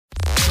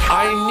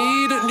I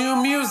need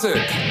new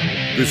music.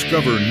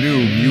 Discover new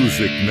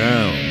music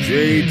now.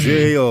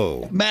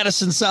 JJO.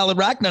 Madison Solid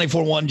Rock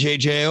 94.1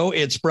 JJO.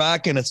 It's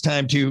Brock, and it's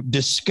time to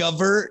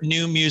discover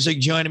new music.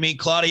 Joining me,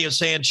 Claudio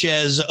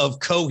Sanchez of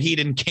Coheed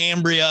and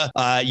Cambria.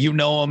 You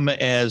know him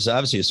as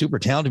obviously a super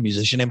talented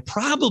musician, and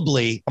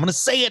probably, I'm going to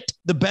say it,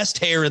 the best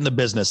hair in the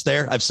business.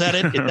 There, I've said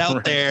it. It's out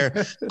right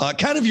there.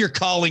 Kind of your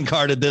calling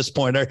card at this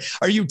point.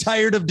 Are you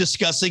tired of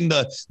discussing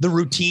the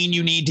routine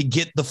you need to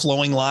get the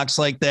flowing locks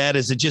like that?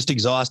 Is it just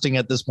exhausting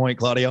at this point,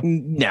 Claudio?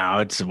 No,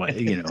 it's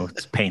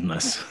it's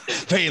painless.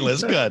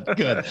 Painless. Good.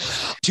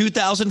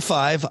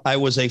 2005, I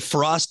was a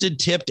frosted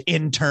tipped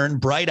intern,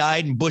 bright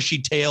eyed and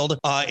bushy tailed.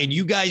 And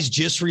you guys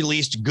just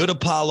released Good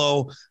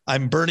Apollo.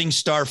 I'm Burning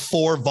Star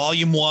 4,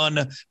 Volume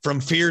 1, From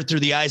Fear Through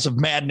the Eyes of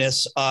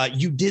Madness.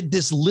 You did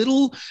this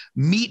little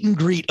meet and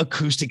greet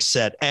acoustic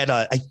set at,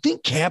 I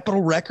think,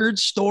 Capitol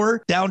Records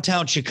store,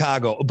 downtown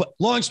Chicago. But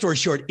long story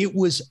short, it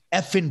was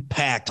effing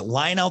packed,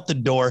 line out the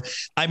door.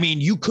 I mean,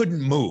 you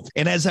couldn't move.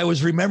 And as I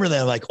was remembering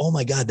that, I'm like, oh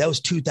my God, that was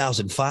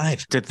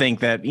 2005. To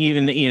think that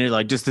even,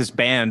 like just this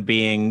band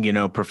being,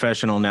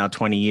 professional now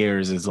 20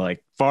 years is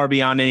like far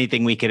beyond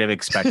anything we could have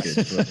expected.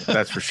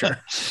 That's for sure.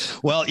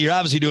 Well, you're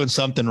obviously doing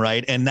something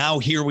right. And now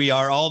here we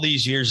are all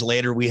these years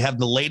later. We have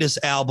the latest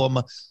album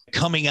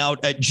coming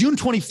out at June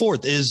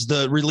 24th is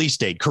the release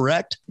date,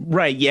 correct?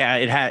 Right.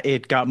 Yeah.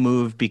 It got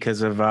moved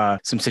because of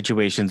some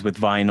situations with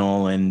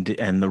vinyl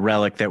and the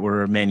relic that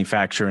we're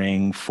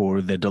manufacturing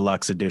for the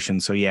deluxe edition.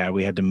 So yeah,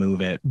 we had to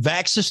move it.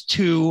 Vaxis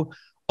 2,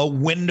 A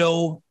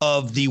Window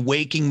of the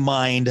Waking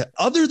Mind.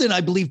 Other than,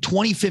 I believe,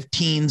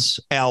 2015's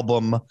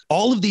album,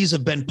 all of these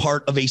have been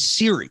part of a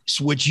series,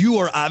 which you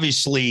are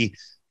obviously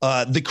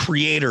the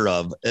creator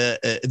of,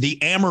 the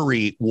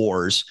Amory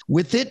Wars,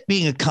 with it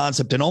being a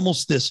concept and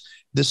almost this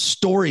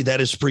story that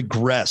has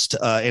progressed.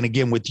 And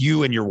again, with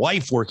you and your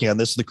wife working on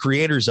this, the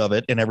creators of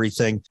it and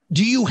everything,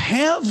 do you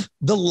have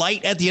the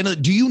light at the end of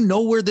it? Do you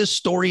know where this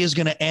story is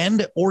going to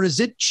end, or is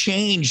it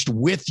changed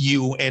with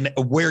you and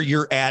where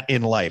you're at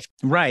in life?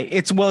 Right.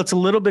 It's a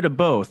little bit of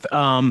both.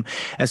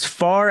 As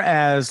far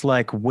as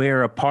like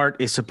where a part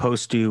is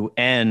supposed to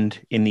end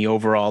in the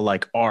overall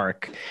like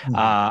arc,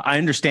 I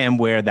understand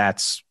where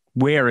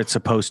it's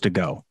supposed to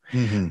go.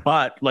 Mm-hmm.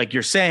 But like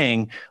you're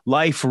saying,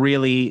 life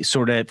really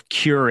sort of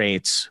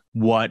curates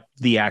what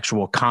the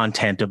actual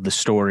content of the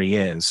story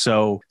is.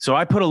 So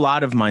I put a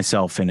lot of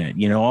myself in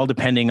it, all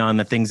depending on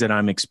the things that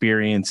I'm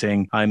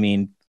experiencing. I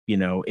mean,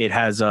 it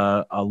has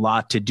a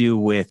lot to do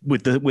with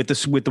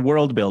the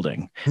world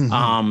building.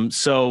 Mm-hmm.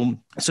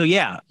 So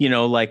yeah,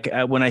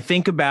 when I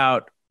think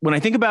about,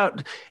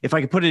 if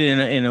I could put it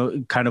in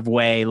a kind of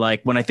way,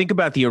 like when I think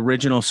about the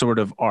original sort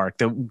of arc,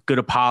 the Good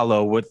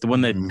Apollo, the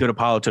one that Good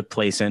Apollo took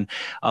place in,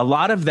 a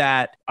lot of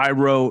that I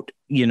wrote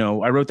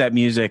that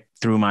music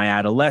through my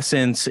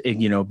adolescence,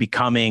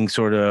 becoming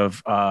sort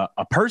of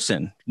a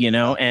person,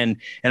 and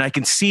I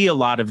can see a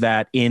lot of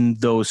that in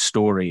those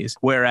stories.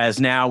 Whereas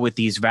now with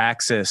this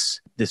Vaxis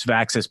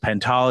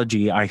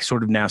pentology, I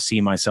sort of now see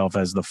myself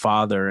as the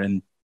father,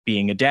 and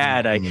being a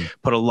dad, I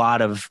put a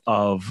lot of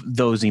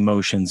those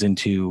emotions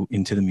into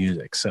the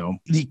music. So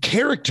the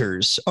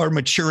characters are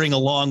maturing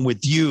along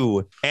with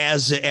you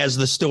as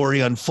the story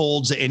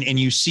unfolds, and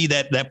you see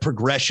that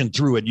progression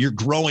through it. You're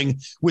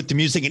growing with the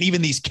music, and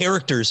even these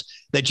characters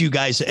that you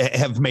guys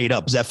have made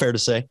up. Is that fair to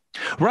say?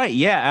 Right.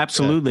 Yeah,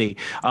 absolutely.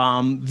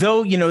 Yeah.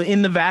 Though,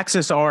 in the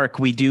Vaxis arc,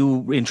 we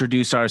do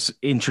introduce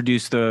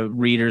the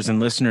readers and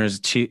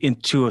listeners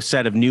into a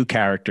set of new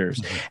characters.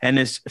 Mm-hmm. And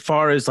as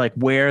far as like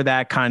where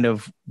that kind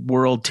of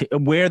world,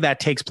 where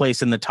that takes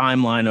place in the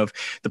timeline of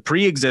the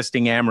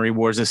pre-existing Amory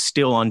Wars is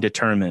still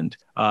undetermined.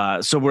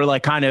 So we're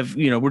like kind of,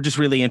 we're just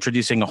really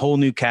introducing a whole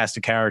new cast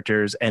of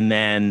characters. And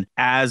then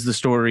as the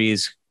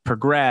stories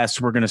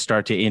progress, we're going to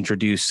start to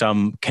introduce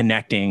some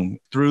connecting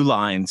through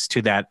lines to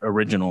that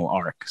original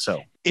arc.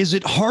 So is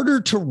it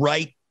harder to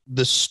write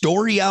the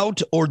story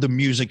out or the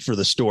music for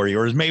the story?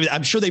 Or is maybe,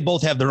 I'm sure they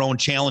both have their own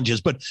challenges,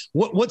 but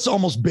what's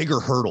almost bigger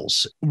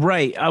hurdles?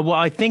 Right. Well,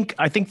 I think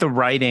the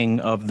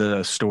writing of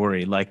the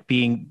story, like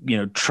being,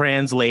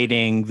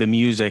 translating the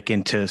music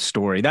into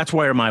story, that's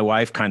where my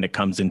wife kind of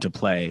comes into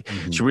play.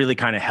 Mm-hmm. She really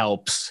kind of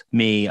helps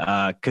me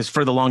because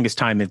for the longest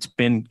time, it's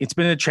been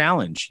a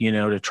challenge,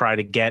 to try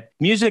to get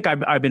music.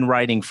 I've been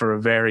writing for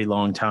a very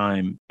long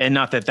time, and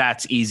not that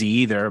that's easy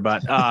either,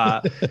 but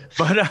I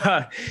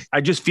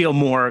just feel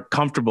more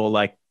comfortable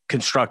like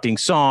constructing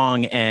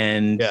song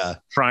and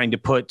trying to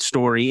put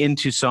story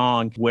into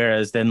song,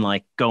 whereas then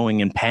like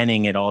going and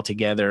penning it all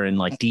together and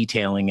like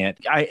detailing it.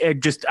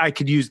 I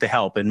could use the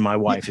help, and my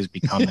wife has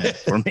become it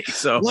for me.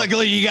 So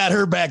luckily you got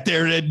her back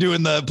there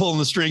doing pulling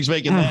the strings,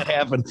 making that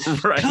happen.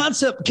 Right.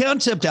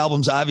 Concept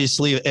albums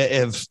obviously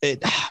have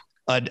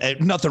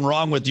nothing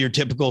wrong with your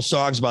typical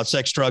songs about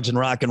sex, drugs, and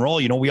rock and roll.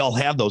 We all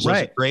have those. Those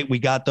are great. We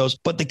got those.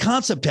 But the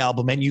concept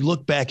album, and you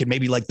look back at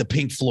maybe like the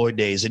Pink Floyd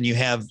days, and you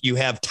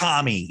have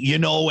Tommy,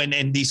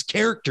 and these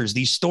characters,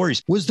 these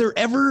stories. Was there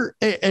ever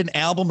an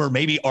album or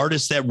maybe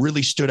artist that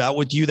really stood out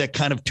with you that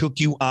kind of took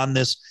you on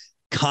this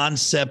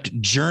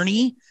concept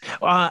journey?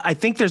 I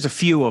think there's a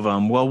few of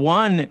them. Well,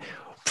 one,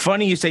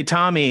 funny you say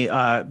Tommy,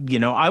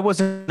 I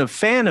wasn't a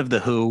fan of The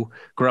Who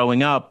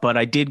growing up, but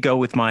I did go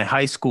with my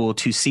high school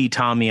to see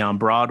Tommy on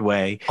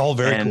Broadway. Oh,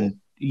 very cool.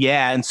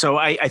 Yeah. And so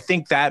I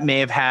think that may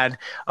have had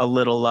a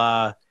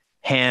little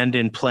hand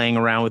in playing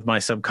around with my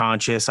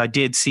subconscious. I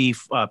did see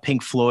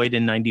Pink Floyd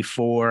in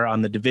 '94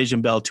 on the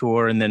Division Bell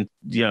tour. And then,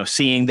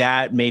 seeing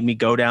that made me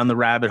go down the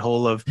rabbit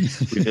hole of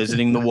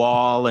revisiting The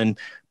Wall and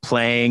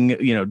playing,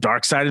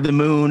 Dark Side of the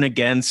Moon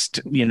against,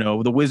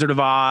 The Wizard of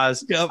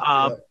Oz. Yep.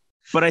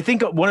 But I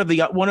think one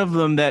of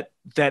them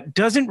that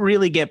doesn't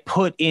really get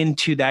put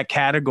into that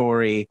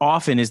category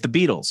often is the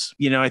Beatles.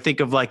 I think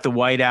of like the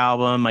White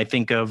Album. I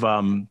think of,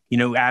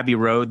 Abbey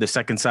Road, the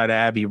second side of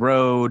Abbey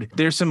Road.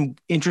 There's some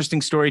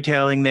interesting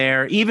storytelling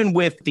there, even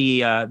with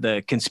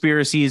the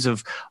conspiracies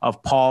of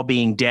Paul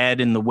being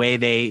dead and the way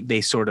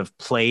they sort of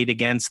played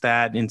against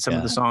that in some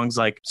of the songs.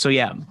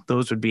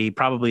 Those would be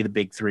probably the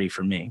big three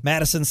for me.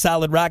 Madison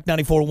Solid Rock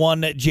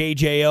 94.1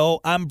 JJO.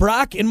 I'm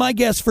Brock, and my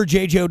guest for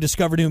JJO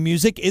Discover New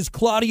Music is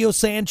Claudio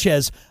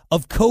Sanchez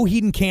of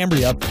Coheed and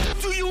Cambria.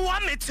 Do you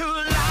want me to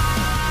lie?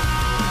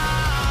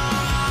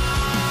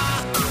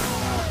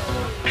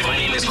 My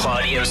name is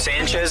Claudio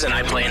Sanchez, and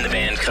I play in the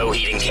band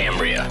Coheed and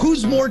Cambria.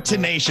 Who's more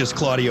tenacious,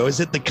 Claudio? Is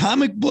it the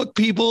comic book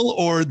people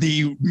or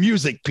the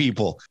music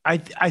people? I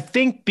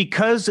think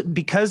because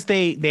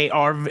they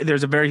are,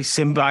 there's a very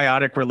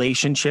symbiotic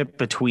relationship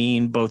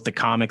between both the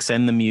comics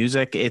and the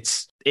music.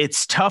 It's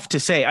tough to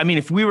say. I mean,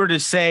 if we were to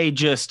say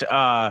just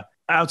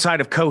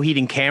outside of Coheed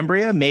and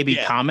Cambria, maybe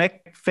comic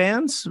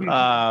fans,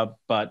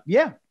 but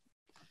yeah.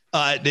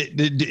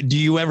 Do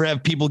you ever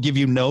have people give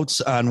you notes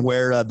on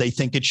where they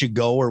think it should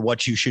go or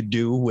what you should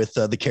do with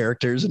the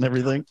characters and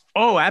everything?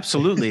 Oh,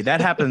 absolutely.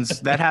 That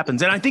happens.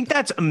 And I think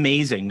that's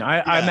amazing.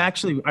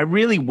 I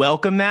really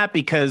welcome that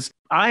because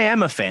I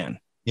am a fan.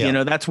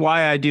 Yeah. That's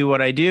why I do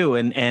what I do.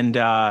 And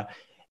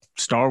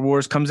Star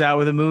Wars comes out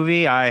with a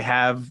movie. I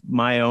have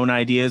my own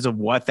ideas of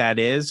what that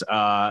is,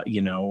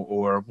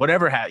 or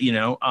whatever,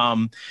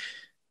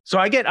 so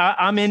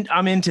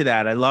I'm into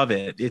that. I love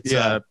it. It's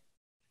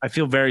I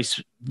feel very,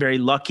 very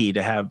lucky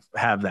to have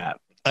that.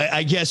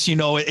 I guess,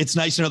 it's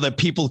nice to know that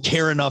people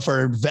care enough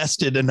or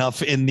invested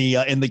enough in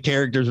the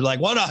characters. They're like,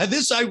 what I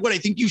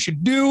think you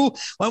should do.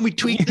 Why don't we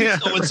tweak this?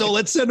 So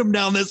let's send them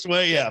down this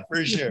way. Yeah,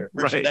 for sure.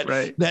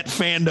 That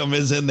fandom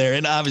is in there.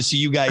 And obviously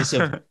you guys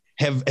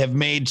have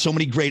made so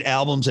many great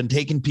albums and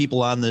taken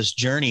people on this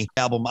journey.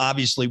 Album,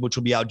 obviously, which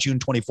will be out June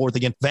 24th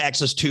again,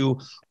 Access 2.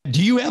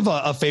 Do you have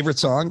a favorite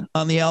song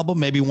on the album?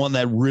 Maybe one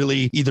that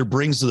really either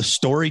brings the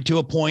story to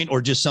a point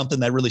or just something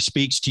that really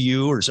speaks to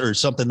you or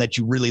something that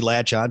you really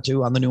latch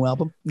onto on the new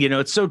album?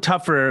 It's so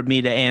tough for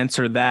me to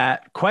answer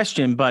that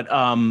question, but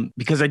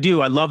because I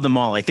love them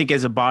all. I think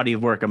as a body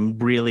of work, I'm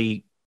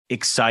really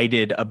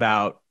excited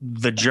about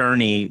the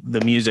journey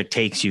the music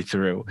takes you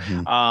through.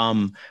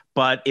 Mm-hmm.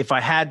 But if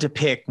I had to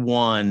pick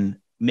one,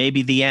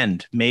 maybe The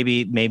End,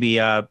 maybe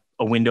A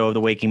Window of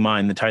the Waking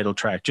Mind, the title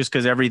track, just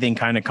because everything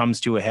kind of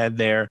comes to a head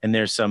there. And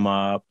there's some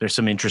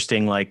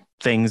interesting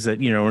things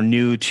that, are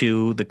new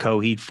to the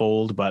Coheed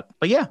fold, but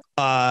yeah.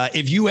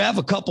 If you have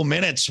a couple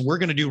minutes, we're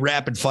going to do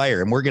rapid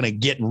fire and we're going to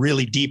get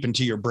really deep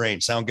into your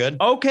brain. Sound good?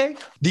 Okay.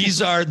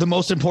 These are the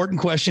most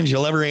important questions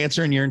you'll ever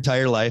answer in your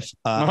entire life.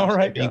 All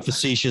right. Being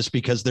facetious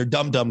because they're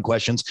dumb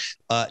questions.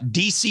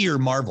 DC or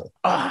Marvel?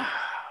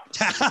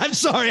 I'm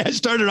sorry. I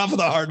started off with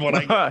a hard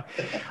one.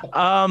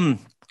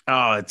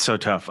 Oh, it's so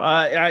tough.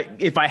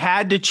 If I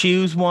had to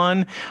choose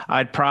one,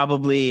 I'd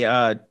probably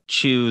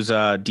choose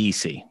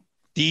DC.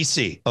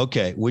 DC.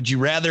 Okay. Would you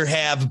rather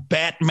have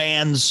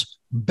Batman's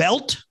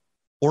belt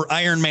or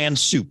Iron Man's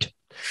suit?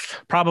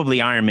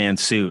 Probably Iron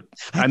Man's suit.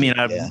 I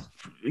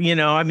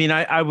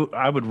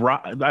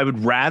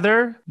would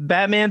rather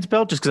Batman's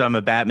belt just because I'm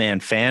a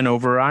Batman fan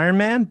over Iron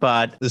Man,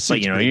 but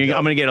I'm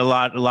going to get a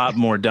lot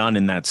more done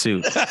in that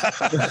suit. Just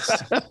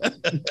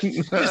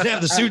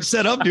have the suit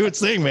set up, do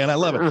its thing, man. I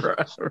love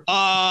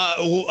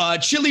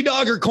it. Chili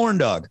dog or corn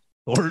dog?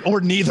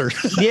 Or neither.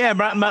 Yeah,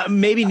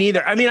 maybe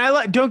neither. I mean,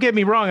 don't get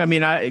me wrong. I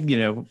mean, I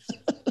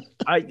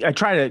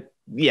try to,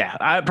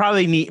 I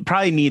probably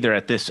neither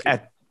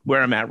at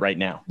where I'm at right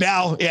now.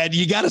 Now,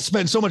 you got to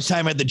spend so much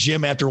time at the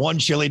gym after one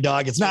chili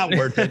dog. It's not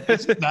worth it.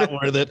 It's not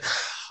worth it.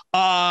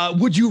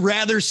 Would you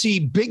rather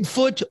see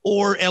Bigfoot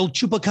or El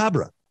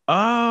Chupacabra?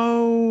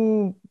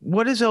 Oh,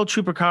 what is El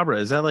Chupacabra?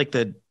 Is that like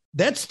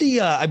that's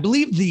the, I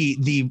believe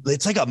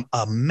it's like a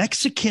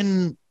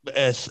Mexican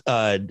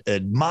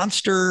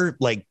monster,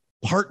 like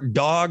part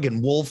dog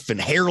and wolf and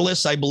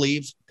hairless, I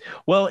believe.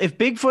 Well, if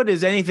Bigfoot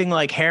is anything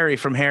like Harry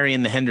from Harry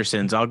and the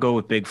Hendersons, I'll go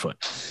with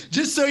Bigfoot.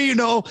 Just so you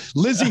know,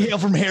 Lizzie Hale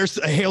from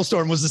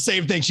Hailstorm was the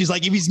same thing. She's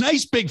like, if he's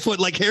nice Bigfoot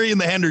like Harry and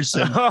the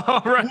Hendersons,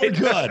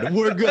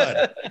 we're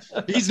good.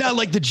 He's not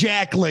like the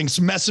Jack Links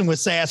messing with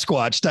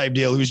Sasquatch type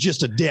deal, who's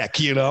just a dick,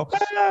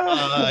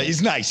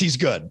 He's nice. He's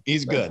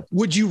good.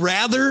 Would you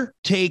rather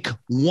take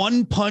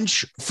one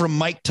punch from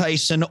Mike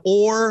Tyson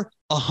or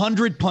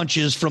 100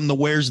 punches from the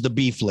Where's the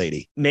Beef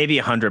lady. Maybe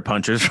 100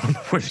 punches from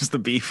Where's the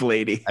Beef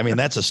lady. I mean,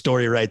 that's a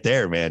story right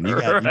there, man. You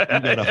got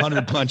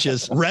 100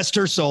 punches. Rest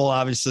her soul,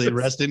 obviously.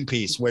 Rest in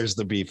peace. Where's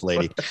the Beef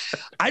lady?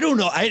 I don't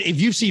know. If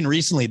you've seen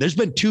recently, there's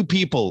been 2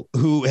 people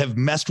who have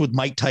messed with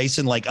Mike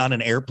Tyson, like on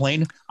an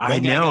airplane. I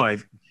know. I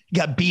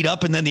got beat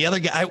up, and then the other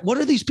guy. What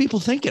are these people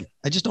thinking?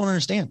 I just don't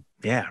understand.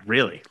 Yeah,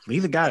 really.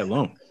 Leave the guy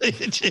alone.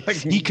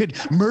 He could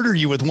murder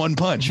you with 1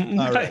 punch.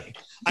 All right.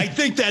 I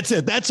think that's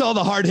it. That's all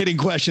the hard-hitting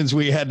questions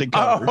we had to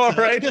cover. All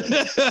right.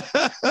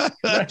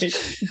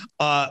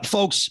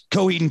 Folks,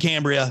 Coheed and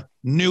Cambria,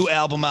 new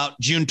album out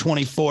June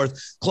 24th.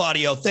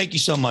 Claudio, thank you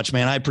so much,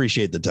 man. I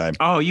appreciate the time.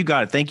 Oh, you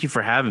got it. Thank you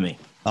for having me.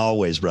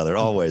 Always, brother.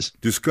 Always.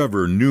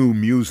 Discover new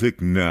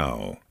music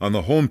now on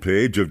the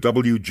homepage of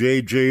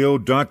WJJO.com,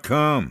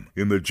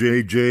 in the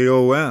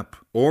JJO app,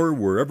 or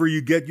wherever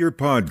you get your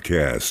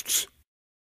podcasts.